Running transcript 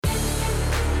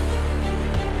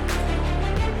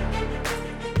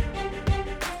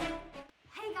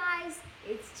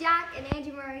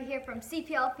Murray here from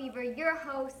CPL Fever, your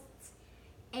hosts,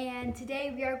 and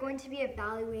today we are going to be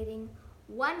evaluating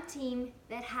one team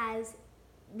that has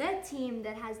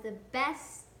the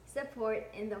best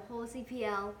support in the whole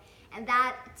CPL, and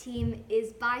that team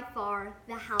is by far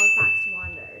the Halifax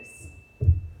Wanderers.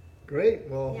 Great.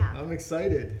 Well, Yeah. I'm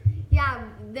excited. Yeah,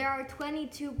 there are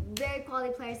 22 very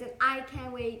quality players, and I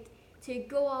can't wait to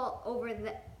go all over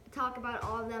talk about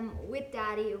all of them with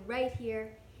Daddy right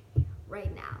here,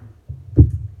 right now.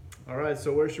 All right,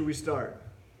 so where should we start?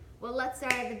 Well, let's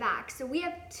start at the back. So we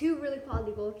have two really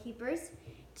quality goalkeepers,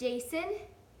 Jason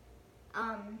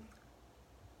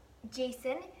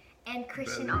and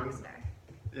Christian Bellew. Oxner.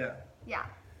 Yeah. Yeah.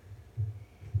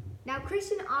 Now,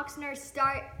 Christian Oxner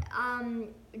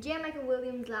Jan Michael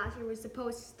Williams last year was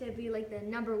supposed to be like the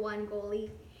number one goalie.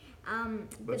 But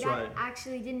That's that right.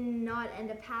 actually did not end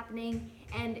up happening,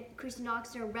 and Christian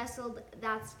Oxner wrestled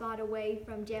that spot away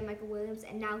from Jan Michael Williams,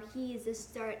 and now he was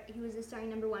the starting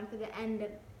number one for the end of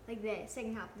the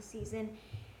second half of the season.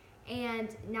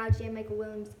 And now Jan Michael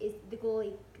Williams is the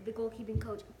goalkeeping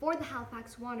coach for the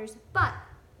Halifax Wanderers. But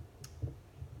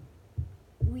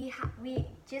we have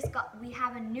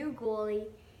a new goalie,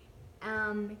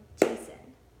 Jason.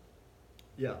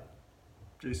 Yeah.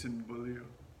 Jason Bellew.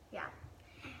 Yeah.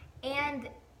 And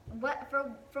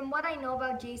from what I know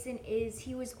about Jason is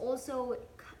he was also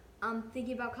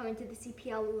thinking about coming to the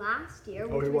CPL last year,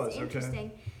 which was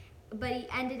interesting. Okay. But he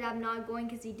ended up not going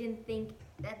because he didn't think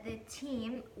that the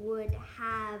team would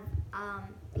have,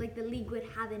 the league would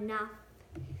have enough.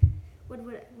 What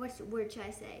word should I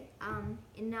say?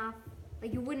 Enough.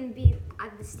 Like, it wouldn't be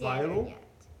at the standard Viable? yet.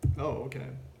 Oh, okay.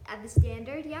 At the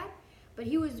standard yet, but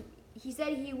he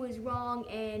said he was wrong,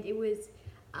 and it was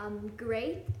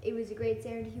great. It was a great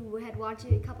standard. He had watched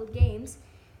a couple of games,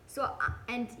 so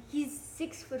and he's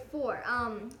 6'4",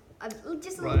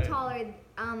 just a little Right. taller.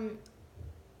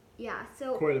 Yeah,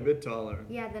 so Quite a bit taller.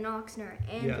 yeah, than Oxner,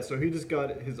 and Yeah, so he just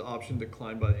got his option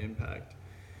declined by the Impact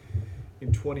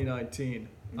in 2019.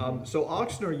 So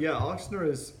Oxner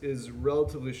is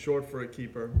relatively short for a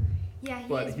keeper, yeah,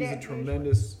 but is he's very, a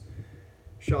tremendous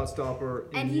shot stopper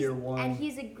in and year one. and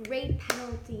he's a great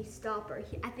penalty stopper.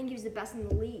 I think he was the best in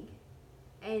the league,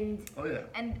 and Oh yeah.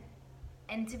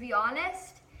 and to be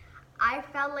honest, I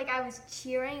felt like I was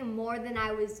cheering more than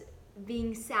I was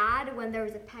being sad when there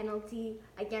was a penalty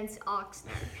against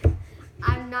Oxner.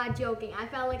 I'm not joking. I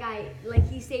felt like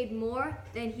he saved more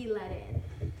than he let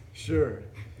in. Sure.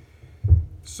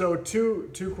 So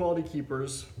two quality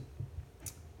keepers.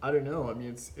 I don't know. I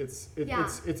mean,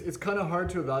 it's kind of hard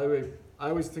to evaluate. I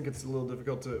always think it's a little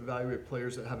difficult to evaluate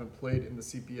players that haven't played in the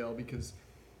CPL because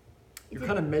you're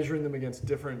kind of measuring them against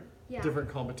different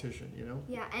competition, you know?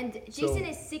 Yeah, and Jason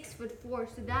is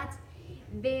 6'4", so that's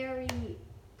very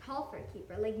tall for a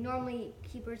keeper. Like, normally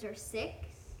keepers are 6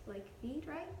 feet,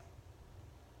 right?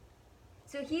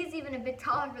 So he's even a bit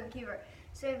taller for the keeper.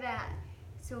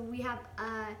 So we have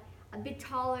a bit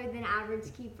taller than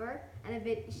average keeper and a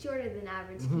bit shorter than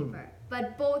average keeper.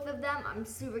 But both of them, I'm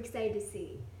super excited to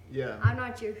see. Yeah. I'm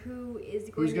not sure who's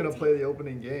going to play the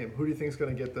opening game. Who do you think is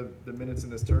going to get the minutes in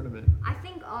this tournament? I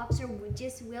think Oxner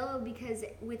just will, because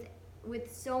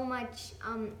with so much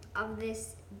of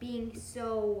this being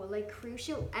so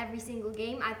crucial every single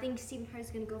game, I think Stephen Hart is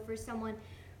going to go for someone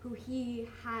who he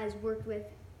has worked with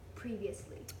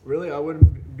previously. Really, I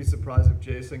wouldn't be surprised if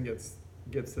Jason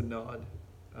gets the nod.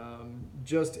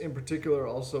 Just in particular,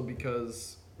 also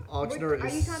because Oxner Are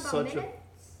is you talking about such minutes?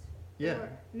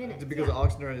 Minutes, because yeah.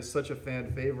 Oxner is such a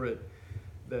fan favorite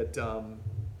that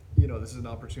this is an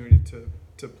opportunity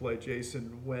to play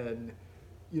Jason when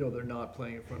they're not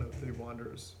playing in front of the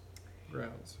Wanderers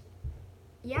grounds.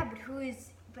 Yeah, but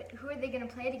who are they going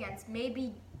to play it against?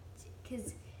 Maybe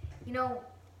because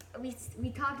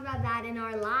we talked about that in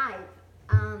our live.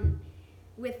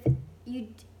 With you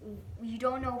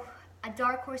don't know, a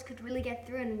dark horse could really get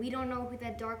through, and we don't know who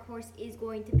that dark horse is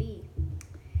going to be.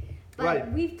 But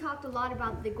Right. We've talked a lot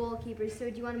about the goalkeepers, so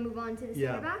do you want to move on to the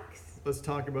center backs? Let's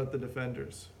talk about the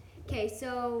defenders. Okay,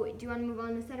 so do you want to move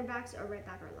on to center backs or right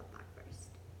back or left back first?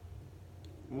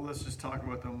 Well, let's just talk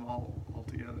about them all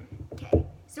together. Okay,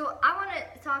 so I want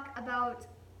to talk about,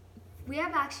 we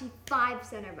have actually 5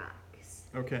 center backs.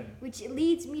 Okay. Which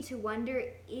leads me to wonder,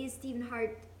 is Stephen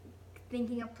Hart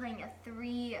thinking of playing a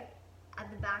 3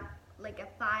 at the back, like a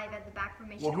 5 at the back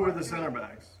formation? Well, who or are the 3? center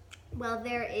backs? Well,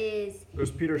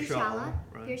 there's Peter Schala,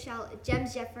 right? Peter Schala,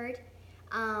 James Jefford,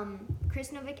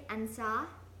 Chris Novik Ansah,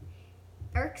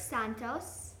 Eric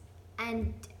Santos,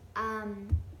 and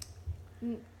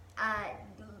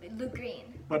Luke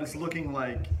Green. But it's looking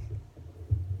like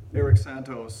Eric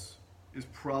Santos is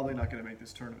probably not going to make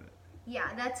this tournament. Yeah,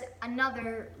 that's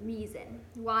another reason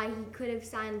why he could have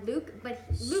signed Luke. But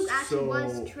Luke actually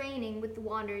was So- training with the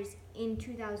Wanderers in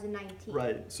 2019.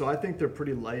 Right. So I think they're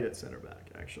pretty light at center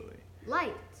back, actually.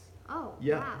 Light. Oh,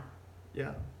 Yeah. wow.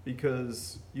 Yeah,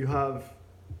 because you have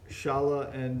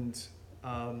Shala and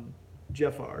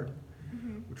Jeffard,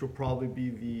 which will probably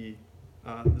be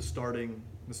the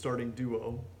starting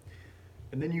duo,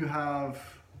 and then you have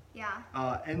Yeah.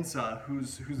 Ensa,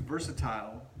 who's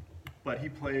versatile, but he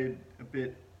played a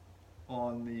bit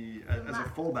on as a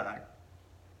Left. fullback.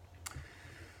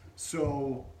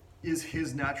 So is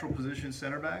his natural position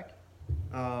center back?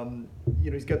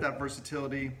 He's got that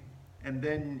versatility, and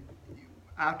then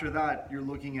after that, you're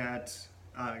looking at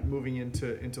moving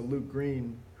into Luke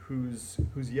Green, who's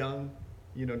young,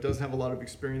 doesn't have a lot of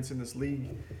experience in this league,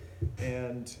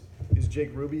 and is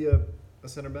Jake Ruby a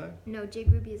center back? No, Jake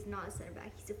Ruby is not a center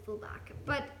back. He's a fullback.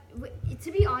 But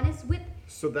to be honest,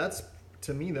 So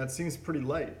to me, that seems pretty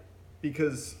light,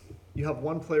 because you have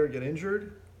one player get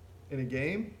injured in a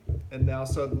game, and now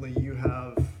suddenly you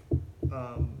have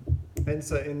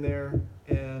Ensa in there,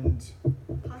 and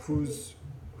possibly,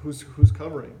 who's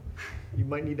covering? You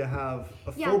might need to have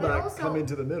a Yeah, but fullback also- come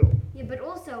into the middle, yeah, but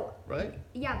also, right?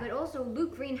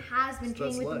 Luke Green has been So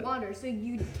training that's with light. the Wanderers, so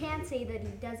you can't say that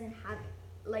he doesn't have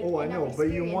Oh, I enough know, but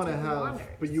you experience want to with the have,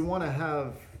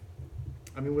 Wanderers.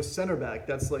 I mean, with center back,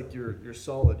 that's like your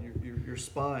solid, your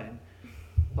spine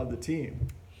of the team.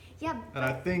 Yeah, And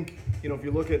I but think, if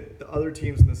you look at the other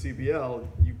teams in the CBL,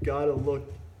 you've got to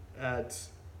look at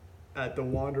the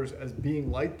Wanderers as being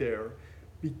light there,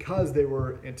 because they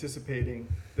were anticipating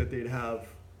that they'd have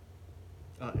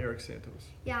Eric Santos.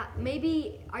 yeah,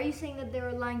 maybe are you saying that they were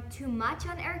relying too much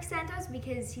on Eric Santos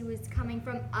because he was coming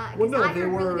from? Well, Because no, I they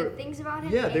heard were. really good things about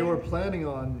him. Yeah, they were and- planning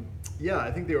on. Yeah,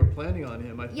 I think they were planning on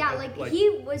him.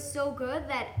 He was so good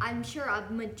that I'm sure a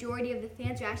majority of the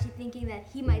fans are actually thinking that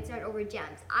he might start over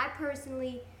Gems. I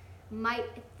personally might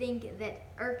think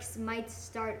that Erks might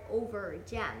start over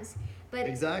Gems, but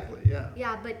Exactly. Yeah.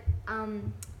 yeah, but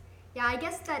yeah, I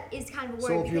guess that is kind of a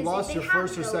worry. So if you because lost they your have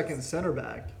first or those- second center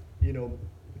back,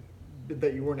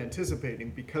 that you weren't anticipating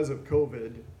because of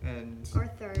COVID and Or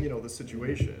third. the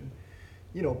situation,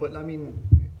 but I mean,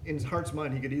 in his heart's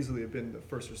mind, he could easily have been the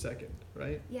first or second,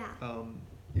 right? Yeah.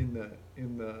 In the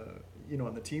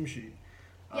on the team sheet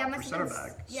Yeah, for must center have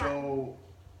been back. yeah. So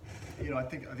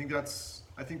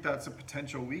I think that's a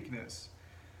potential weakness.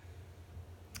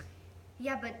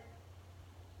 Yeah, but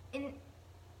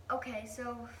okay,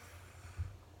 so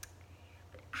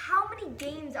how many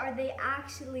games are they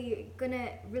actually gonna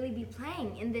really be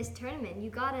playing in this tournament? You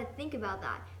gotta think about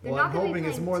that. They're Well, not I'm gonna be hoping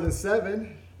it's playing more two- than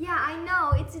 7. Yeah, I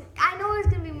know it's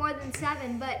gonna be more than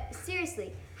 7, but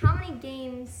seriously, how many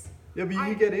games? Yeah, but you I-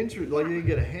 could get injured. Like yeah. you could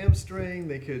get a hamstring.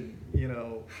 They could,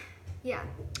 Yeah,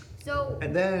 so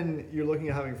And then you're looking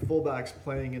at having fullbacks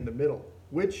playing in the middle,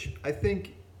 which I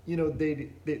think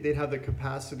they'd have the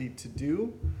capacity to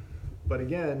do, but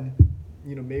again,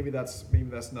 maybe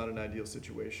that's not an ideal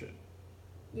situation.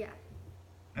 yeah,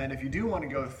 And if you do want to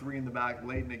go 3 in the back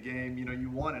late in a game, you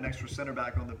want an extra center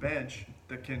back on the bench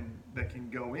that can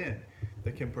go in,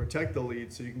 that can protect the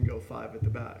lead, so you can go 5 at the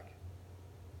back.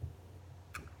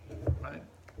 Right.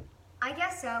 I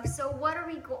guess so. So what are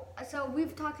we So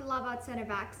we've talked a lot about center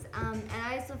backs, and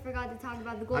I also forgot to talk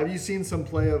about the goal. Have you seen some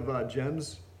play of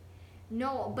Gems?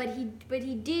 No, but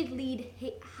he did lead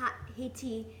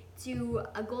Haiti to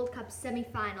a Gold Cup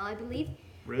semifinal, I believe.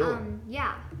 Really?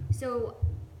 Yeah. So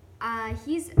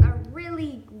he's a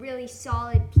really, really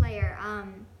solid player.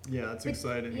 Yeah, that's but-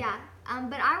 exciting. Yeah.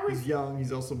 But I was He's young.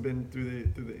 He's also been through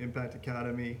the Impact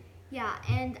Academy. yeah,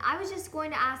 and I was just going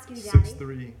to ask you, Daddy.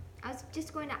 6'3". I was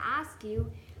just going to ask you,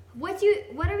 what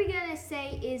are we gonna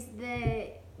say is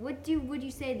would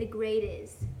you say the grade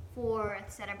is for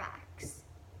center backs?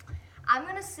 I'm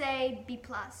gonna say B+.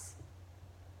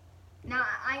 Now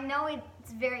I know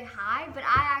it's very high, but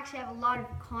I actually have a lot of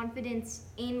confidence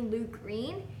in Luke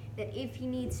Green that if he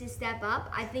needs to step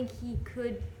up, I think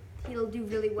he'll do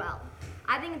really well.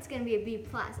 I think it's gonna be a B+.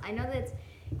 I know that it's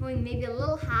going maybe a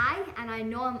little high, and I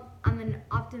know I'm an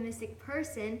optimistic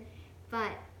person,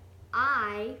 but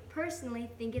I personally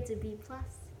think it's a B+.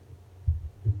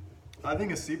 I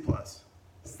think a C+.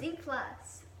 C+.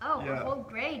 Oh, Yeah. a whole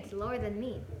grade lower than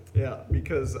me. Yeah,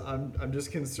 because I'm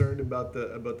just concerned about the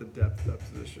depth of that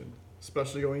position,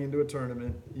 especially going into a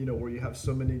tournament, where you have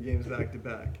so many games back to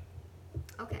back.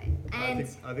 Okay, and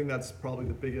I think that's probably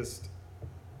the biggest.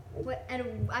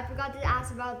 and I forgot to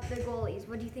ask about the goalies.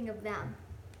 What do you think of them?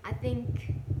 I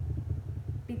think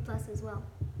B+ as well.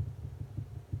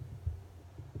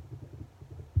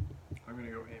 I'm gonna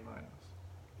go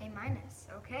A-.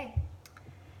 A-, okay.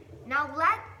 Now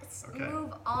let's Okay.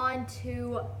 move on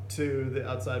to the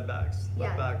outside backs,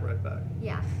 left Yeah. back, right back.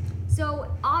 yeah.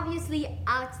 So obviously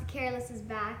Alex the Careless is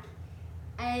back,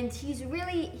 and he's a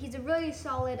really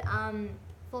solid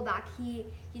fullback.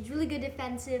 He's really good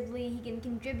defensively. He can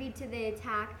contribute to the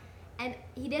attack, and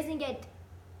he doesn't get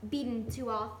beaten too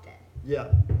often.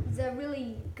 Yeah, He's a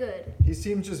really good. he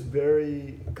seems just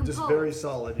very Composed.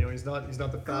 solid. You know, he's not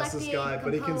the fastest Collected, guy,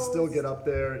 but he can still composed. get up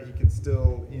there. He can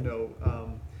still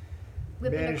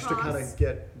Whipping manage to kind across. of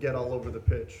get all over the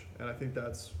pitch, and I think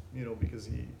that's because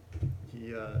he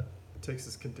takes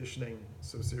his conditioning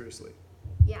so seriously,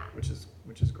 Yeah, which is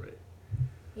great.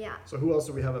 yeah. So who else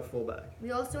do we have at fullback?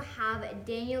 We also have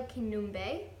Daniel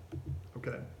Kinumbe.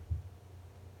 Okay,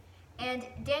 And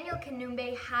Daniel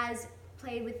Kanumbe has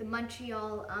played with the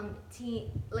Montreal team,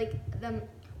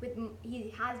 he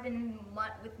has been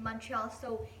with Montreal,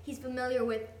 so he's familiar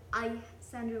with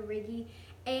Alessandro Riggi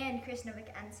and Kristinovic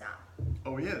Ensa.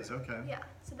 oh he is, okay, Yeah,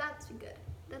 so that's good.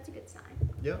 That's a good sign.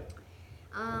 yeah,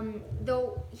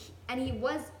 He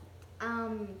was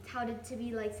touted to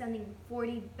be like something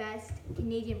 40 best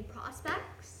Canadian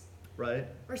prospects. right.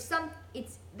 Or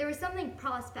there was something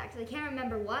prospects. I can't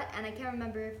remember what, and I can't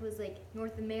remember if it was like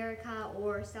North America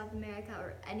or South America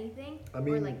or anything. I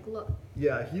mean, or like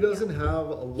Yeah, he doesn't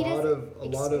have a He lot doesn't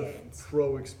of experience.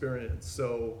 pro experience,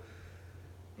 so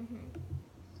Mhm.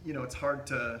 it's hard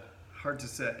to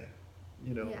say.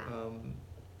 Yeah.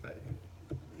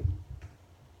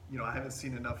 I haven't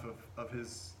seen enough of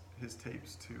his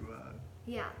tapes to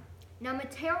Yeah. Now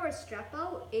Matteo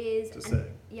Restrepo is say.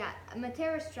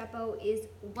 Matteo Restrepo is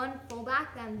one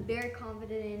fullback that I'm very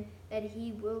confident in that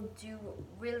he will do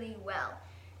really well.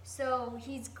 So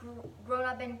he's grown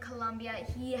up in Colombia.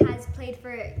 He has played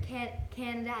for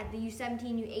Canada at the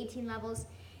U17, U18 levels.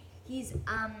 He's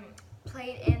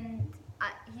played in.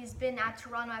 He's been at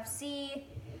Toronto FC,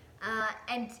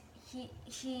 and he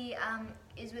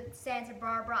is with Santa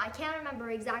Barbara. I can't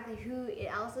remember exactly who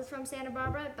else is from Santa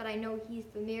Barbara, but I know he's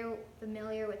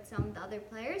familiar with some of the other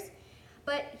players.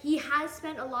 But he has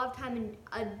spent a lot of time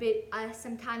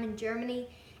some time in Germany,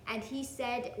 and he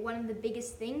said one of the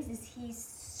biggest things is he's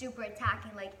super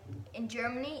attacking. Like in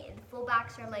Germany, the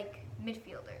fullbacks are like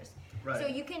midfielders, Right. so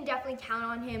you can definitely count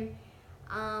on him.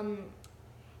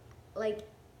 Like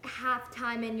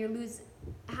halftime and you're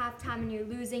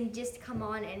losing, just come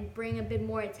on and bring a bit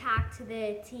more attack to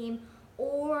the team,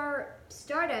 or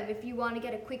start him if you want to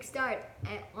get a quick start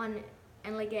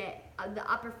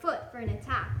the upper foot for an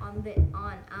attack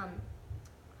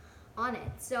on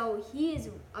it. So he is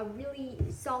a really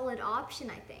solid option,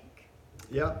 I think.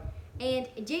 Yeah, And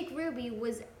Jake Ruby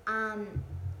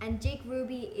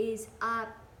is a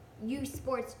U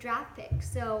Sports draft pick.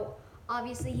 So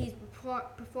obviously he's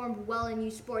performed well in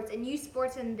U Sports, and U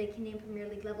Sports in the Canadian Premier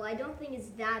League level, I don't think is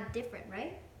that different,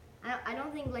 right? I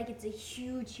don't think like it's a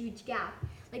huge gap.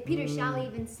 Like Peter Shalley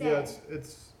even said. yeah,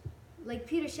 it's Like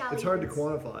Peter Shalley. it's hard to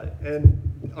quantify, and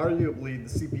arguably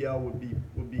the CPL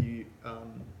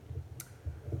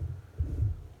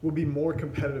would be more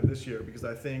competitive this year because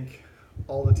I think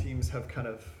all the teams have kind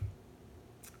of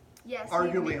Yes,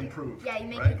 arguably improved. Yeah, you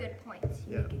make right? a good point.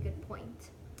 You Yeah. make a good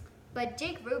point. But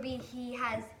Jake Ruby,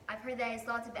 I've heard that he has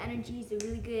lots of energy. He's a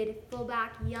really good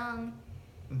fullback, young,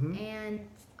 Mhm. and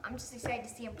I'm just excited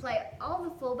to see him play. All the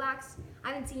fullbacks I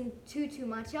haven't seen too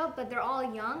much of, but they're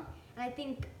all young, and I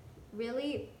think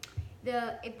really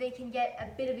if they can get a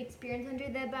bit of experience under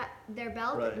their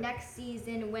belt Right. next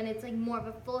season, when it's like more of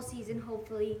a full season,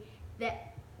 hopefully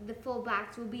that the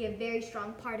fullbacks will be a very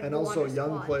strong part of And the also Water young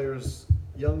squad.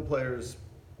 players,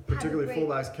 particularly great-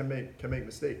 fullbacks, can make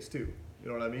mistakes too. You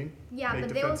know what I mean? Yeah, make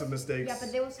but defensive mistakes. Yeah,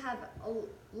 but they also have a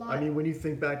lot. I mean, when you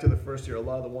think back to the first year, a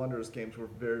lot of the Wanderers games were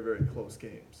very, very close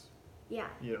games. yeah,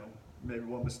 Maybe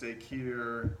one mistake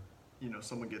here,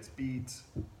 someone gets beat,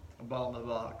 a ball in the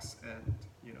box, and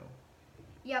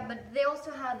yeah, but they also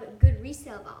have good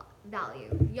resale value.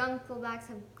 Young fullbacks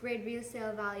have great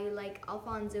resale value, like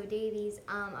Alphonso Davies.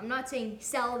 I'm not saying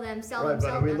sell them. right. But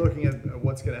are we looking at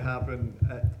what's going to happen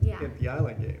Yeah. at the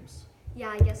Island games? Yeah,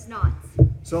 I guess not.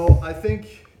 So I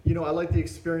think I like the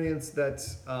experience that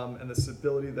and the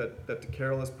stability that De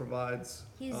Carolis provides.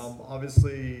 He's-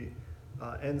 Obviously,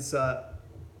 Ensa,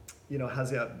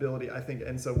 has the ability. I think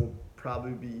Ensa will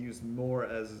probably be used more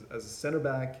as a center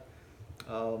back,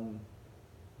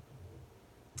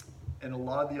 and a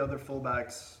lot of the other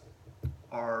fullbacks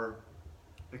are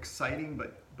exciting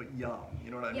but young.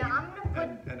 You know what I Yeah, mean? I'm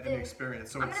gonna put and the-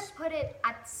 inexperienced. So I'm it's gonna put it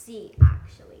at C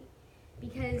actually,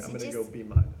 because I'm gonna just go B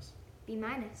minus. B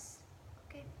minus.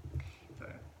 Okay.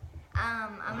 Okay.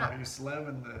 I'm Wow, not. you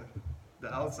slamming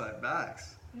the outside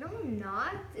backs. No, I'm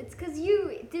not. It's because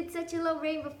you did such a low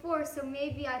rating before, so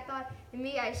maybe I thought that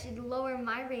maybe I should lower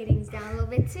my ratings down a little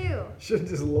bit too. Shouldn't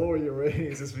just lower your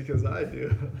ratings just because I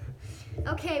do.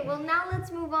 Okay, well now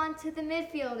let's move on to the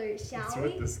midfielders, shall What's we?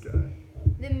 with this guy?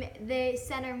 The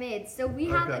center mids. So we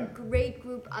have Okay. a great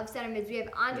group of center mids. We have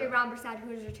Andre Yeah. Rampersad,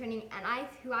 who is returning, and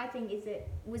who I think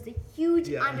was a huge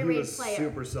Yeah, underrated he was player.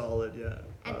 super solid,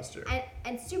 and, last year.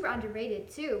 and super underrated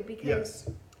too, because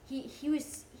Yes.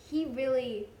 he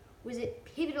really was a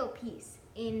pivotal piece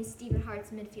in Stephen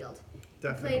Hart's midfield.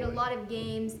 Definitely. He played a lot of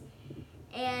games,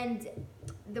 and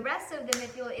the rest of the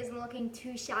midfield isn't looking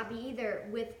too shabby either,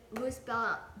 with Luis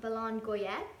Ballon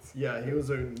Goyet. Yeah, he was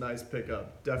a nice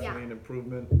pickup. Definitely Yeah. an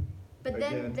improvement. But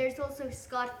then Again. there's also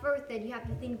Scott Firth that you have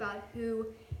to think about, who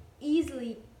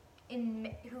easily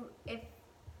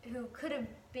who could have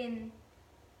been,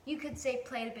 you could say,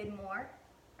 played a bit more,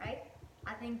 right?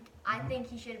 I think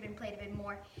he should have been played a bit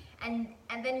more, and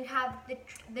then you have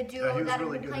the duo he was that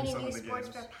really have been good in playing in some U of the Sports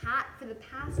games. for the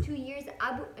past 2 years,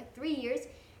 3 years,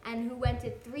 and who went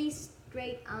to 3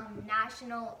 straight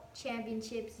national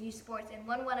championships U Sports and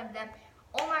won one of them.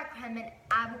 Omar Krem and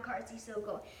Abukar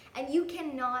Sissoko, and you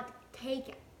cannot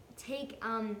take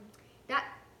that.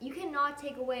 You cannot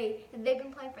take away that they've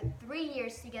been playing for 3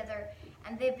 years together,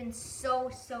 and they've been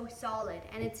so solid.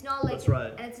 And it's not like That's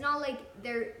right. And it's not like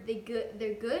they're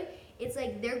good. It's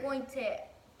like they're going to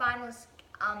finals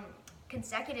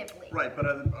consecutively. Right, but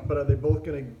are they both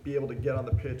going to be able to get on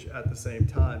the pitch at the same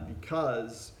time?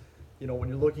 Because, when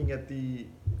you're looking at the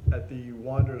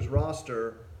Wanderers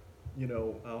roster, and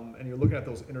you're looking at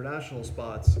those international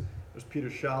spots, there's Peter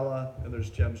Schala and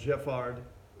there's James Jeffard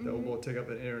that will both take up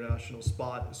an international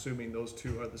spot, assuming those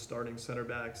two are the starting center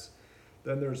backs.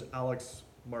 Then there's Alex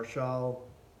Marshall,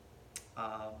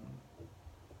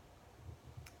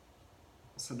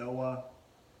 Sanoa,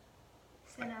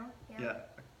 So no, yeah,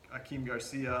 Akeem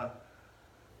Garcia,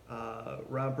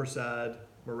 Rampersad,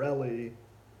 Morelli,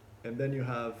 and then you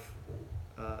have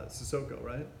Sissoko,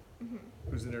 right?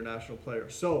 Who's an international player.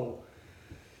 So,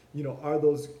 are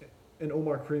those, and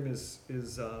Omar Karim is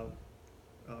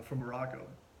from Morocco.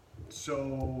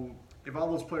 So, if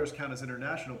all those players count as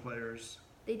international players,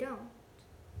 They don't.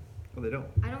 well, they don't.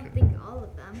 I don't Okay. think all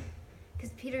of them,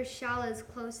 because Peter Schala is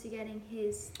close to getting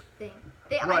his thing.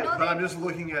 I Right, know but I'm just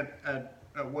looking at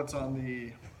what's on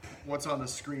the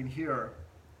screen here,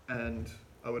 and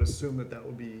I would assume that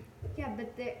would be Yeah,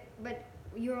 but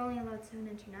you're only allowed 7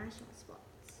 international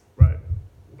spots. right.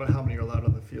 But how many are allowed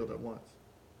on the field at once?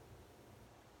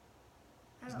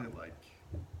 I Isn't don't it like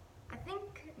I think.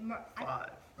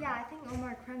 five? I think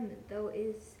Omar Krem though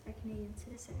is a Canadian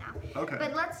citizen now. Okay.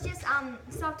 But let's just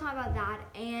stop talking about that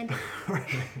and.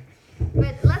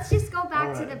 But let's just go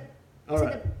back to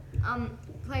Alright. the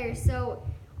players. So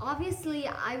obviously,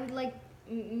 I would like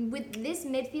with this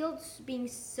midfield being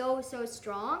so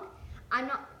strong.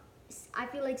 I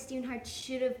feel like Stephen Hart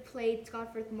should have played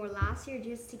Scott Firth more last year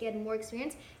just to get more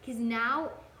experience. Because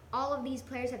now all of these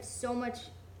players have so much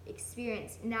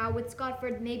experience. Now with Scott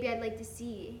Firth, maybe I'd like to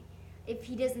see. If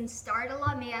he doesn't start a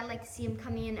lot, maybe I'd like to see him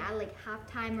coming in at like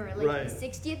halftime or like Right. the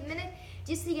 60th minute,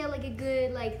 just to get like a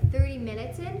good 30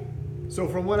 minutes in. So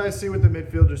from what I see with the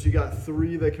midfielders, you got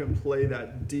 3 that can play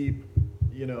that deep,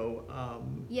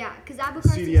 Yeah, because Abukar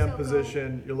CDM Sissoko,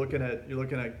 position. You're looking at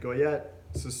Goyet,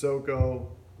 Sissoko,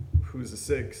 who's a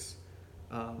 6.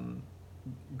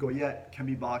 Goyet can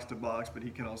be box to box, but he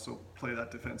can also play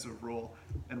that defensive role,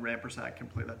 and Rampersad can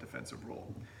play that defensive role.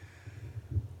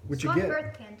 Which Scott again,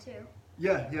 Firth can too.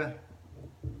 yeah.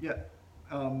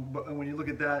 But when you look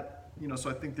at that, so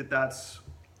I think that's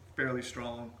fairly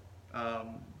strong,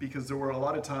 because there were a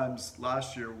lot of times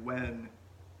last year when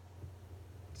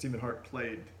Stephen Hart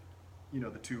played,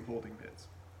 the 2 holding mids.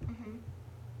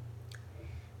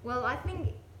 Well, I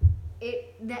think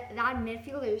that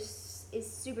midfield is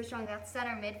super strong. That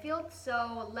center midfield.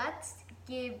 So let's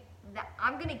give that.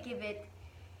 I'm gonna give it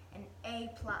an A+.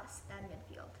 That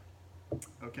midfield.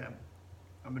 Okay,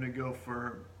 I'm gonna go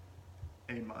for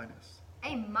A-. A-.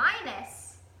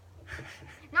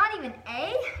 Not even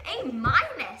A. A-.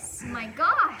 My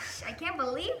gosh, I can't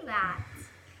believe that.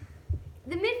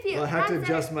 The midfield. Well, I have to that center-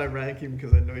 adjust my ranking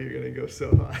because I know you're gonna go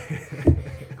so high.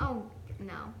 Oh,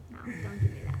 no, don't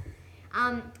give me that.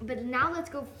 But now let's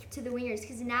go to the wingers,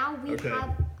 because now we Okay.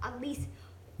 have at least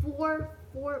four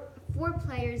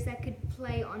players that could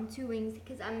play on 2 wings,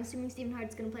 because I'm assuming Stephen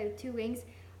Hart's going to play with 2 wings.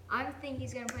 I think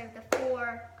he's going to play with a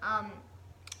 4,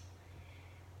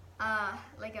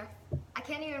 I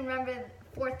can't even remember,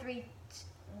 4-3-2-1,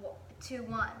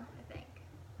 I think.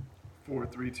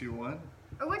 4-3-2-1.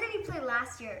 Or what did he play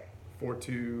last year?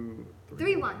 4-2-3-1.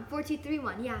 3-1.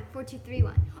 4-2-3-1. Yeah,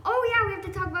 4-2-3-1. Oh yeah, we have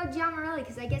to talk about Giammarelli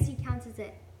because I guess he counts as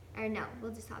it. Or no,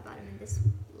 we'll just talk about him in this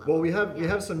level. Well, we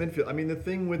have some midfield. I mean, the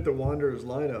thing with the Wanderers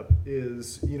lineup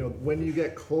is, when you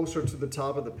get closer to the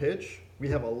top of the pitch, we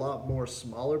have a lot more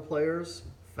smaller players,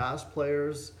 fast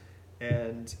players,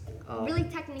 and really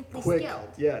technically quick, skilled.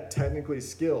 Yeah, technically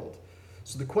skilled.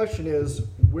 So the question is,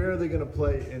 where are they going to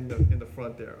play in the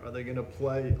front there? Are they going to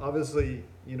play? Obviously,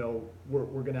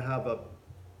 we're going to have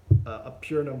a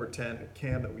pure number 10, a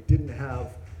Cam that we didn't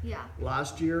have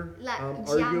last year,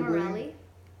 arguably.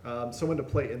 Someone to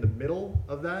play in the middle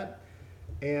of that,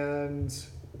 and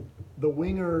the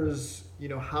wingers.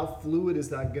 How fluid is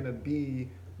that going to be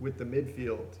with the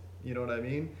midfield? You know what I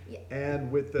mean? Yeah.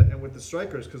 And with the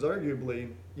strikers, because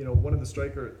arguably, one of the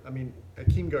striker. I mean,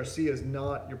 Akeem Garcia is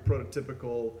not your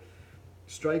prototypical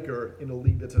striker in a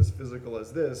league that's as physical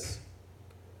as this.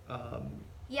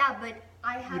 Yeah, but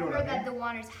I have heard that mean? the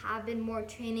Wanderers have been more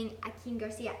training Akeem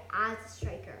Garcia as a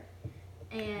striker,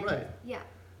 and Right. yeah.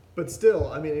 But still,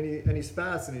 I mean, and he's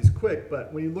fast and he's quick.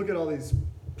 But when you look at all these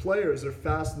players, they're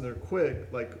fast and they're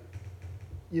quick. Like,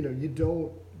 you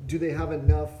don't. Do they have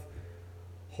enough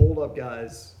hold-up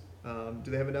guys? Do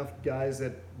they have enough guys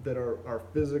that are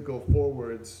physical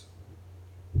forwards?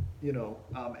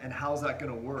 And how's that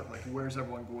going to work? Like, where's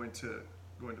everyone going to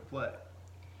play?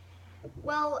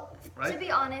 Well, Right? to be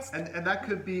honest, And that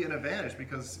could be an advantage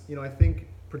because I think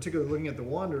particularly looking at the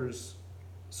Wanderers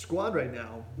squad right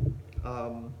now,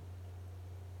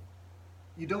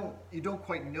 you don't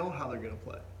quite know how they're going to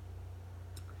play.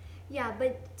 yeah,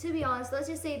 but to be honest, let's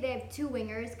just say they have two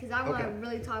wingers because I want to Okay.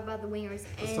 really talk about the wingers.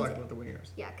 Let's and talk about the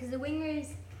wingers. Yeah, because the wingers,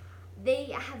 they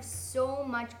have so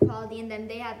much quality in them.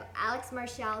 They have Alex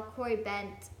Marshall, Corey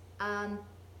Bent,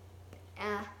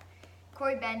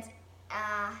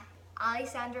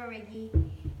 Alessandro Riggi,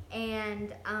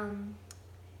 and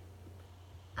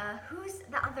who's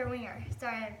the other winger?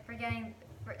 Sorry, I'm forgetting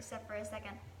for a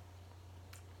second.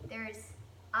 There's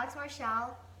Alex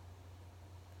Marshall,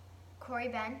 Corey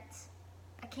Bent,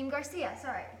 Akeem Garcia,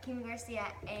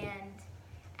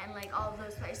 and like all of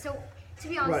those players. So to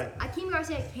be honest, Right. Akeem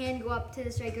Garcia can go up to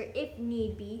the striker if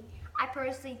need be. I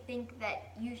personally think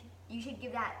that you should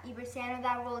give that Ibersano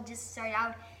that role just to start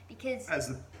out because As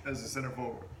a center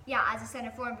forward. as a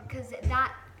center forward because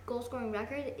that goal scoring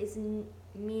record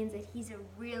means that he's a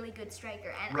really good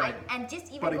striker and Right. and just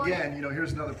even But going again,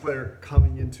 here's another player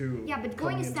coming into but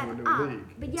going a step a new up.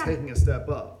 league, But yeah, taking a step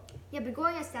up. but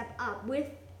going a step up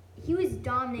he was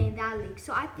dominating that league,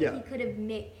 so I think Yeah. he could have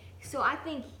made. So I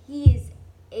think he is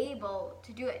able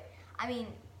to do it. I mean,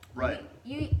 Right.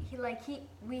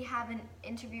 We have an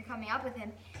interview coming up with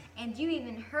him, and you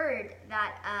even heard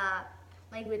that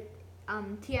like with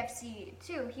TFC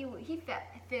too, he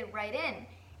fit right in,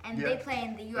 and Yeah, they play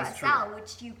in the that's USL,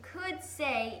 which you could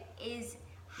say is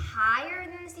higher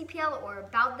than the CPL or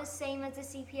about the same as the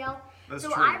CPL. That's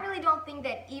so true. I really don't think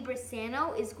that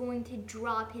Ibersano is going to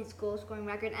drop his goal scoring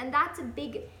record, and that's a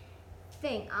big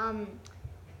thing.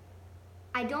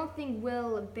 I don't think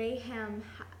Will Bayham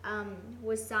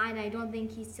was signed. I don't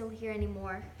think he's still here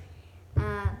anymore.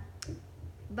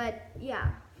 But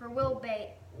yeah, for Will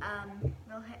Bayham,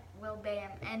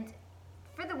 and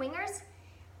for the wingers,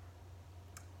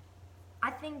 I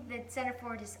think that center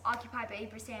forward is occupied by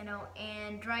Ibersano,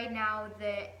 and right now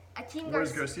the Akeem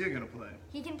Where's Garcia going to play?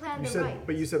 he can play on You the said, right.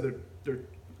 but you said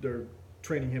they're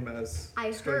training him as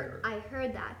striker. I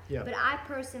heard that. Yeah. But I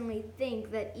personally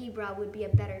think that Ibra would be a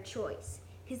better choice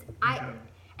because Okay.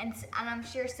 and I'm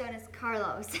sure so does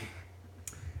Carlos.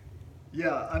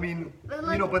 Yeah, I mean, But,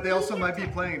 but they also he might be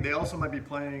can- playing. They also might be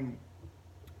playing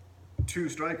two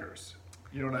strikers.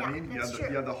 You know what I Yeah, mean? that's you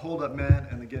true. have the hold up man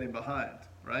and the getting behind,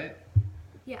 right?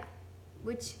 Yeah,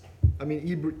 which I mean,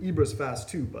 Ibra's fast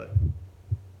too, but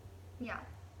yeah,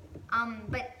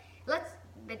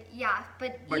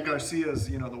 but but even, Garcia's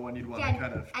the one you'd want Yeah, to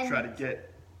kind of and- try to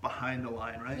get behind the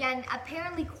line, right? yeah, and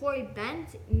apparently Corey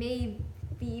Bent may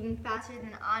be even faster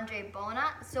than Andre Bona.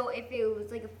 So if it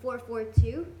was like a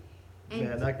 4-4-2, and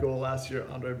Man, that goal last year,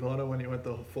 Andre Bona, when he went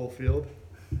the full field,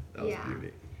 that was Yeah.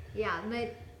 beauty. yeah,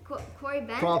 but Corey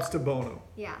Bent. Props to Bono.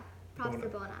 Yeah, props Bona. to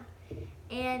Bona.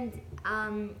 And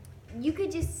you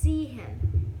could just see him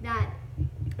that,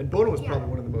 And Bono was Yeah. probably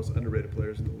one of the most underrated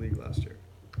players in the league last year.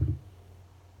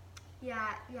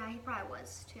 yeah, he probably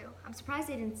was too. I'm surprised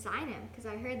they didn't sign him because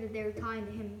I heard that they were talking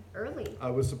to him early. I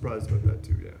was surprised about that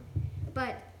too, yeah.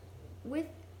 But with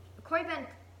Corey Bent,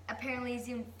 apparently is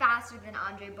even faster than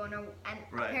Andre Bono, and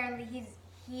Right. apparently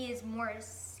he is more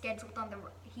scheduled on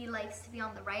he likes to be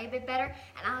on the right a bit better,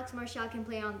 and Alex Marshall can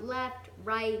play on the left,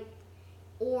 right,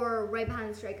 or right behind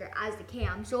the striker as the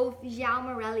cam. So if João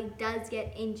Morelli does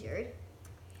get injured,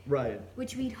 Right.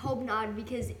 which we'd hope not,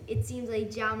 because it seems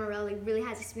like João Morelli really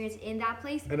has experience in that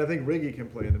place. And I think Riggy can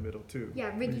play in the middle too.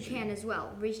 Yeah, Ricky can as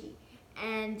well, Ricky.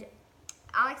 And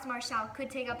Alex Marshall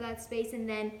could take up that space, and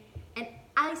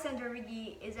Alexander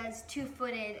Riggy is as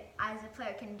two-footed as a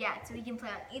player can get, so he can play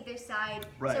on either side.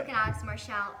 Right. So can Alex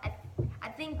Marshall. I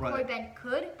think Right. Corey Ben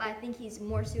could, but I think he's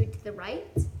more suited to the right.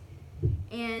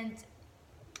 And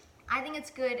I think it's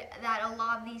good that a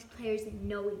lot of these players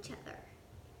know each other,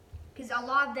 because a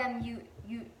lot of them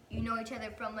you know each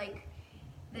other from like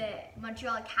the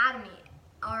Montreal Academy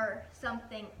or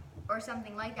something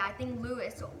like that. I think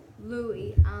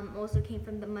Louis also came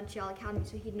from the Montreal Academy,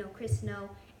 so he'd know Chris Snow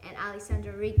and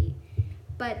Alexander Riggy.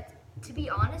 But to be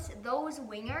honest, those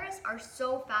wingers are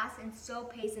so fast and so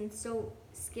paced and so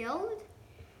skilled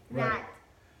that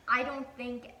I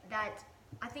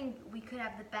think we could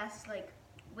have the best like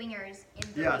wingers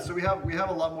in the Yeah, league so we have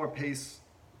a lot more pace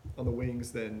on the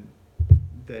wings than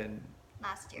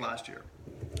last year.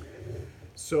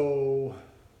 So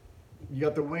you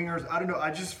got the wingers. I don't know.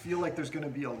 I just feel like there's going to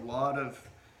be a lot of,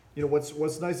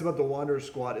 what's nice about the Wanderers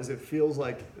squad is it feels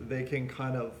like they can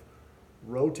kind of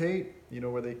rotate.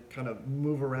 Where they kind of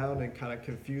move around and kind of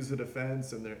confuse the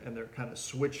defense, and they're kind of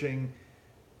switching.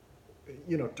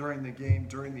 During the game,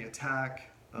 during the attack.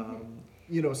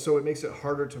 So it makes it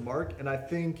harder to mark, and I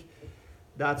think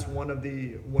that's one of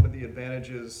the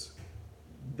advantages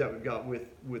that we've got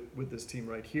with this team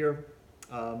right here.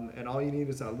 And all you need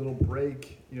is that little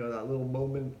break, that little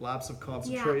moment, lapse of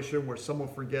concentration where someone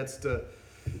forgets to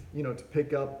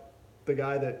pick up the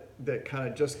guy that kind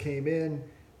of just came in,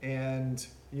 and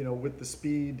with the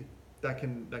speed that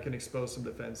can expose some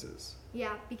defenses.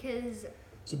 Yeah, because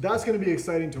So that's going to be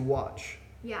exciting to watch.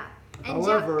 yeah.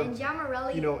 However, and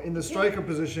Giamarelli, in the striker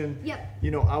position, Yep.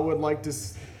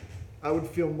 I would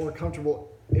feel more comfortable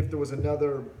if there was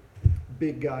another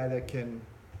big guy that can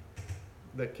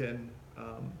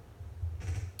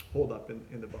hold up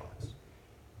in the box.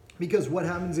 Because what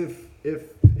happens if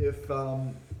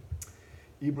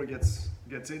Ibra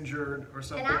gets injured or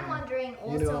something? And I'm wondering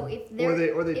also if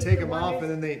they're or they if take the him off,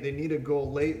 Wanderers- and then they need a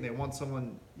goal late and they want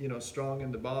someone strong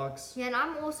in the box. Yeah, and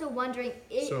I'm also wondering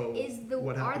So,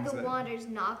 what are happens the then? Wanderers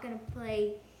not going to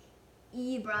play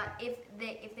Ibra if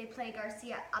they play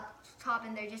Garcia up top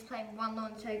and they're just playing one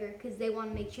lone striker, because they want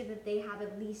to make sure that they have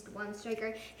at least one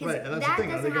striker, because Right, and that's that the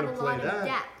thing, are they doesn't have gonna a lot play of that?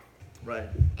 depth Right.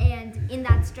 and in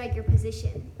that striker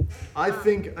position. I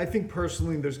think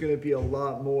personally there's going to be a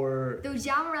lot more Though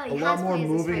Giamarelli a has lot more played as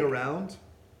a moving striker. around.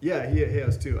 Yeah, he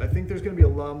has too. I think there's going to be a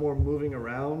lot more moving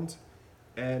around,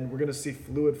 and we're going to see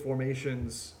fluid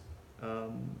formations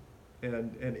and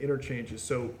interchanges.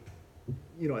 So,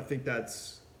 I think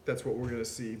that's what we're going to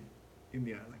see in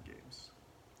the Island Games.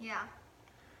 Yeah.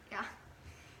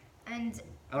 And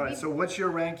All right. So, what's your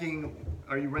ranking?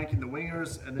 Are you ranking the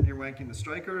wingers and then you're ranking the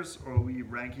strikers, or are we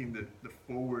ranking the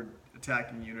forward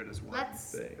attacking unit as one?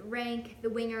 let's rank the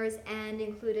wingers and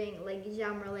including like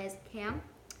Giamarelli as cam.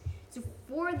 So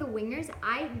for the wingers,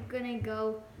 I'm gonna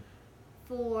go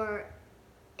for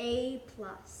A+.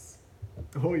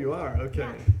 Oh, you are? Okay.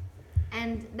 Yeah.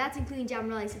 And that's including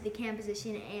Giamarelli, so the cam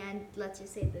position, and let's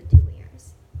just say the two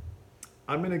wingers.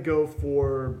 I'm going to go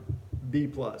for B+,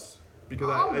 because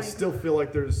Oh I my still feel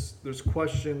like there's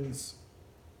questions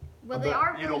Well, they about,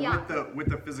 are really young. with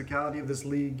the physicality of this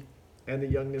league and the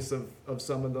youngness of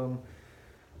some of them.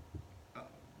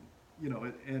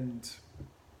 And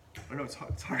I know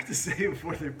it's hard to say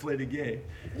before they've played a game.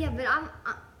 Yeah,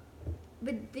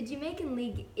 but the Jamaican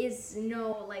league is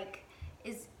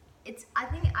I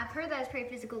think I've heard that it's pretty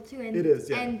physical too, and It is,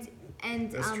 yeah.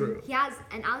 And That's true.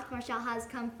 Alex Marshall has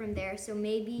come from there, so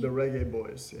maybe The Reggae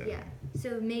Boys, yeah. yeah,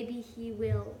 so maybe he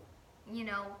will,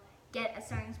 get a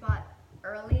starting spot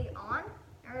early on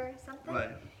or something.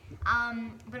 Right.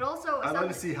 But also I'd like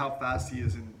to see how fast he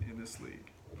is in this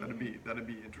league. That'd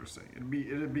be interesting.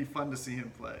 It'd be fun to see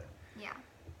him play. Yeah.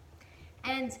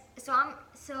 And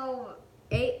so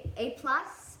A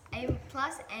plus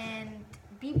and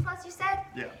B plus, you said?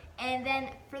 Yeah. And then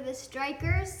for the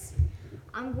strikers,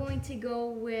 I'm going to go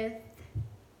with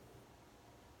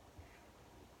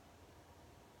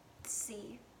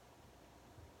C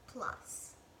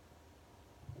plus.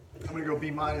 I'm gonna go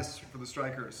B- for the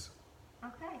strikers.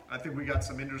 Okay. I think we got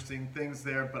some interesting things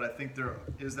there, but I think there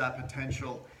is that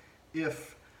potential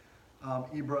if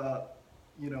Ibra,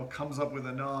 comes up with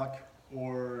a knock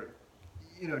or,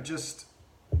 just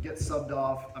gets subbed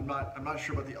off. I'm not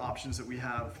sure about the options that we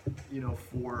have,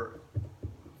 for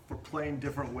playing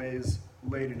different ways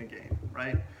late in a game,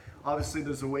 right? Obviously,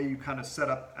 there's a way you kind of set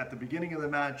up at the beginning of the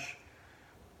match,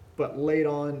 But late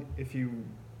on, if you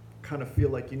kind of feel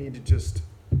like you need to just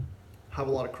have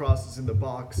a lot of crosses in the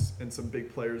box and some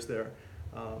big players there,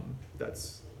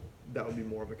 that would be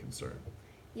more of a concern.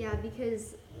 Yeah,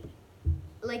 because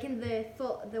like in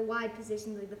the wide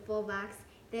positions, like the fullbacks,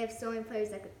 they have so many players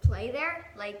that could play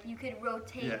there. Like you could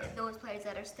rotate those players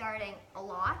that are starting a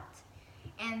lot,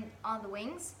 and on the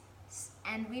wings.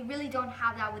 And we really don't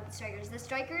have that with the strikers. The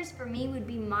strikers, for me, would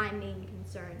be my main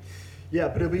concern. Yeah,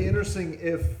 but it'll be interesting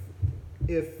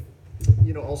if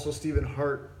also Stephen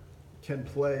Hart can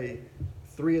play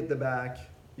 3 at the back.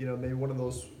 Maybe one of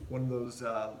those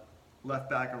left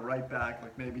back or right back,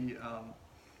 like maybe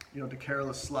De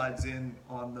Carlos slides in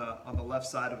on the left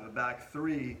side of the back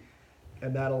 3,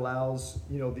 and that allows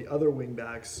the other wing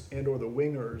backs and or the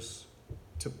wingers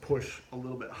to push a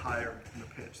little bit higher in the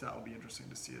pitch. That would be interesting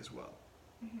to see as well.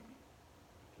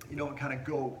 Mm-hmm. And kind of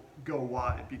go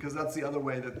wide, because that's the other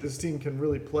way that this team can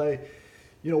really play.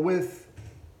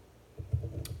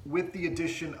 With the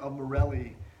addition of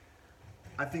Morelli,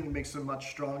 I think it makes them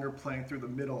much stronger playing through the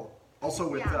middle. Also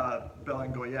with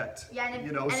Belangoyet. Yeah,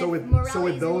 and so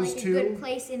with those two, a good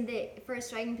place in the first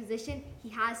striking position. He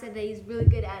has said that he's really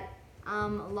good at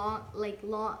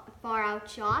long, far out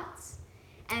shots.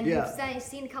 And we've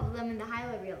seen a couple of them in the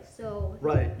highlight reel. So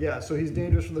right, yeah. So he's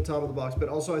dangerous from the top of the box, but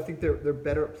also I think they're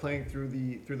better at playing through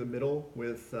the middle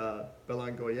with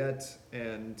Belangoyet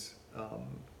and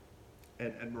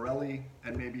Morelli,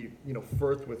 and maybe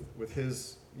Firth with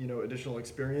his additional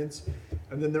experience.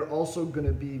 And then they're also going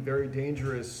to be very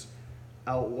dangerous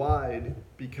out wide,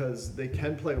 because they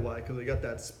can play wide because they got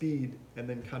that speed, and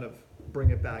then kind of bring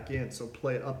it back in. So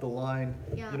play it up the line,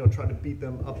 try to beat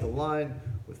them up the line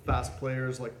with fast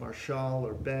players like Marshall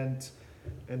or Bent,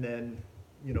 and then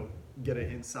get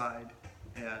it inside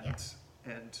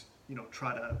and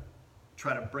try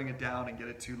to bring it down and get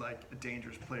it to like a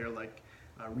dangerous player like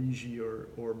Rigi or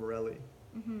Morelli.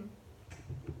 Mm-hmm.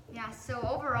 Yeah, so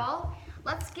overall,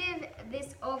 let's give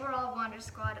this overall Wander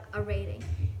squad a rating.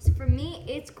 So for me,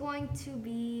 it's going to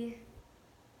be...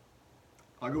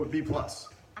 I'll go with B+.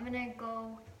 I'm going to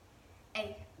go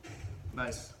A.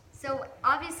 Nice. So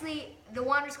obviously, the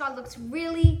Wander squad looks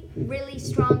really, really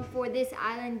strong for this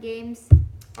Island Games.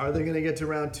 Are they going to get to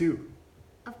round 2?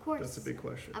 Of course. That's a big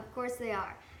question. Of course they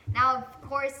are. Now, of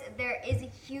course, there is a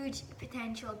huge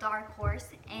potential dark horse,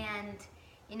 and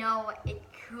it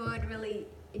could really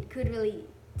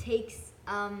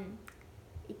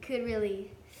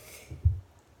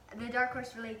the dark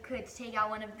horse really could take out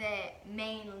one of the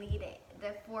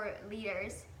 4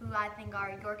 leaders, who I think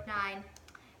are York 9,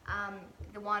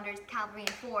 the Wanderers, Calvary, and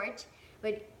Forge.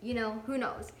 But who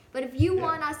knows? But if you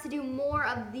want us to do more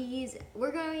of these,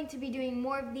 we're going to be doing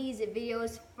more of these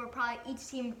videos for probably each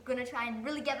team. Gonna try and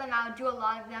really get them out, do a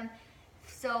lot of them,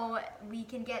 so we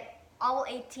can get all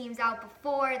 8 teams out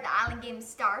before the Island Games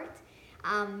start.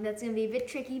 That's gonna be a bit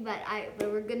tricky, but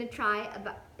we're gonna try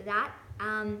about that.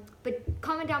 But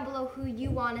comment down below who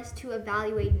you want us to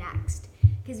evaluate next,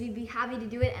 because we'd be happy to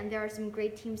do it, and there are some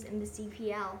great teams in the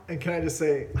CPL. And can I just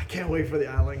say, I can't wait for the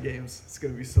Island Games. It's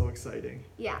going to be so exciting.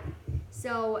 Yeah.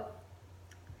 So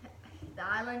the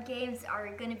Island Games are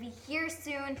going to be here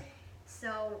soon.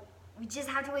 So we just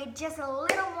have to wait just a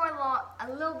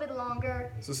little bit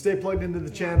longer. So stay plugged into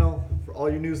the channel for all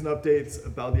your news and updates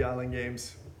about the Island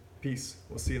Games. Peace.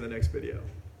 We'll see you in the next video.